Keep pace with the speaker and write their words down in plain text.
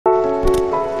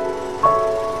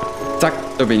Zack,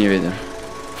 da bin ich wieder.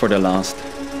 For the last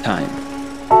time.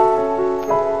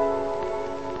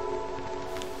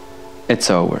 It's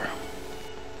over.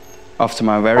 After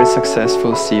my very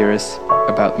successful series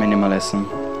about minimalism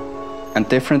and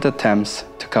different attempts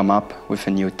to come up with a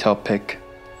new topic,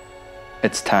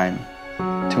 it's time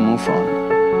to move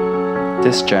on.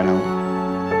 This channel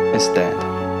is dead.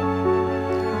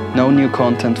 No new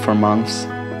content for months.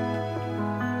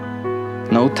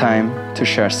 No time to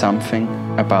share something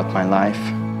about my life.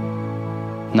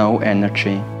 No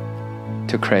energy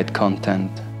to create content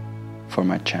for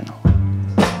my channel.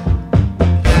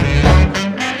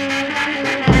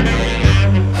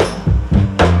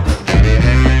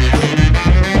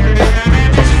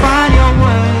 Just find your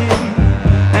way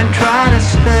and try to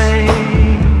stay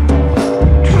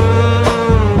true.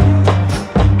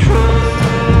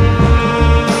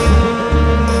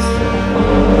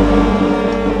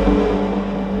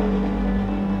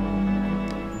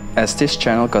 As this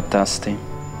channel got dusty,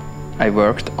 I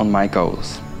worked on my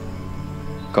goals.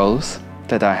 Goals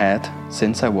that I had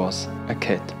since I was a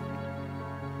kid.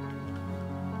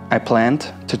 I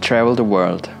planned to travel the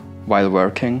world while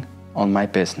working on my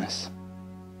business.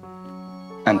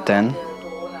 And then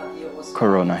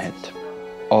Corona hit.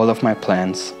 All of my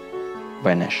plans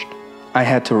vanished. I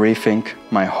had to rethink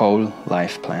my whole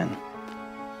life plan.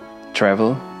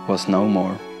 Travel was no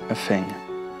more a thing.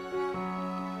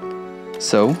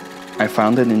 So I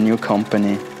founded a new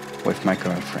company with my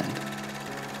girlfriend.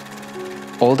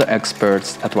 All the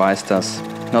experts advised us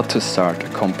not to start a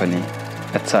company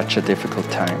at such a difficult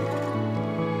time.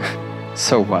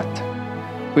 So what?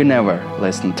 We never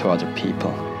listen to other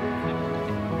people.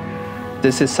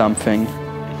 This is something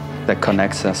that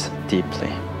connects us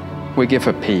deeply. We give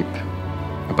a peep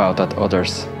about what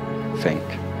others think.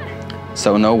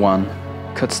 So no one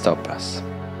could stop us.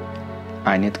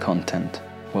 I Need Content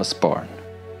was born.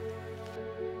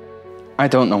 I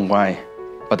don't know why,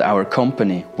 but our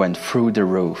company went through the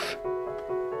roof.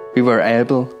 We were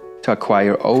able to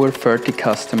acquire over 30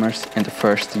 customers in the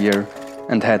first year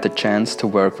and had the chance to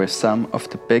work with some of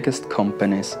the biggest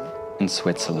companies in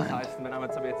Switzerland.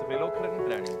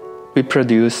 We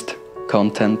produced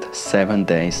content 7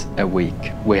 days a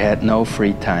week. We had no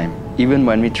free time, even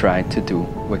when we tried to do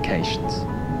vacations.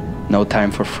 No time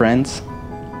for friends,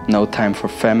 no time for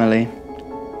family,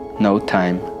 no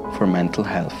time for mental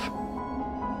health.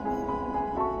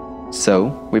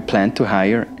 So we planned to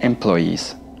hire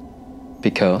employees,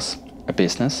 because a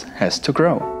business has to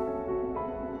grow.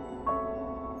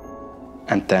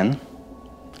 And then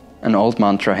an old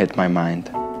mantra hit my mind.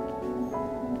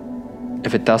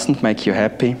 If it doesn't make you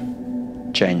happy,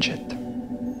 change it.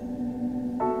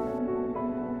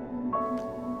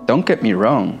 Don't get me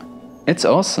wrong, it's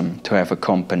awesome to have a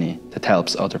company that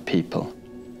helps other people.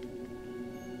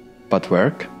 But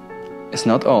work is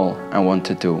not all I want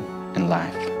to do in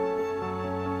life.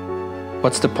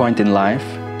 What's the point in life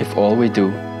if all we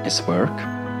do is work?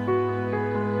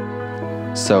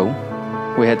 So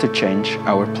we had to change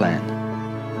our plan.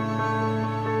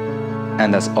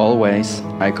 And as always,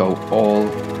 I go all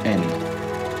in.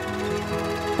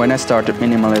 When I started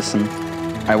minimalism,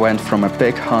 I went from a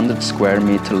big 100 square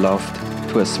meter loft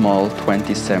to a small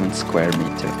 27 square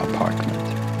meter apartment.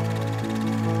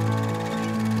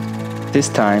 This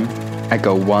time, I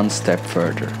go one step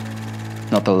further.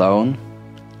 Not alone,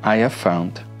 I have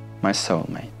found my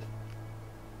soulmate.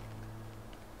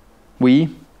 We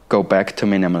go back to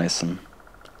minimalism.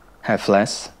 Have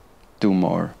less, do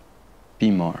more, be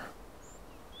more.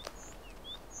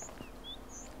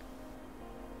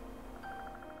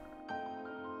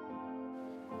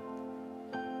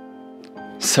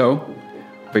 So,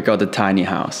 we got a tiny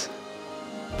house.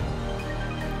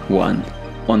 One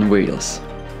on wheels.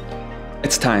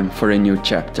 It's time for a new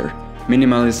chapter.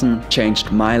 Minimalism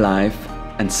changed my life,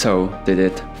 and so did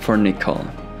it for Nicole.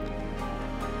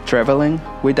 Traveling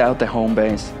without the home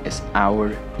base is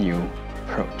our new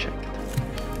project.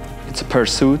 It's a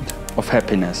pursuit of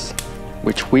happiness,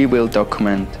 which we will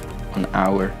document on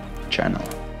our channel.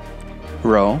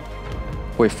 Raw,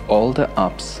 with all the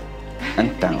ups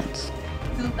and downs.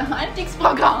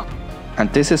 And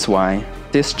this is why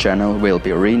this channel will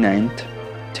be renamed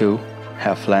to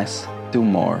Have Less, Do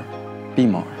More, Be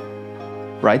More.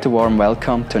 Write a warm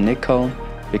welcome to Nicole,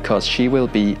 because she will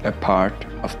be a part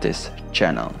of this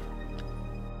channel.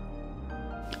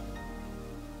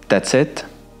 That's it,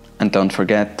 and don't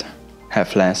forget,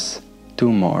 have less, do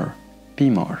more, be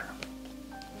more.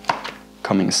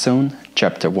 Coming soon,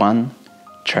 Chapter 1,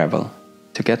 Travel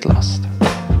to Get Lost.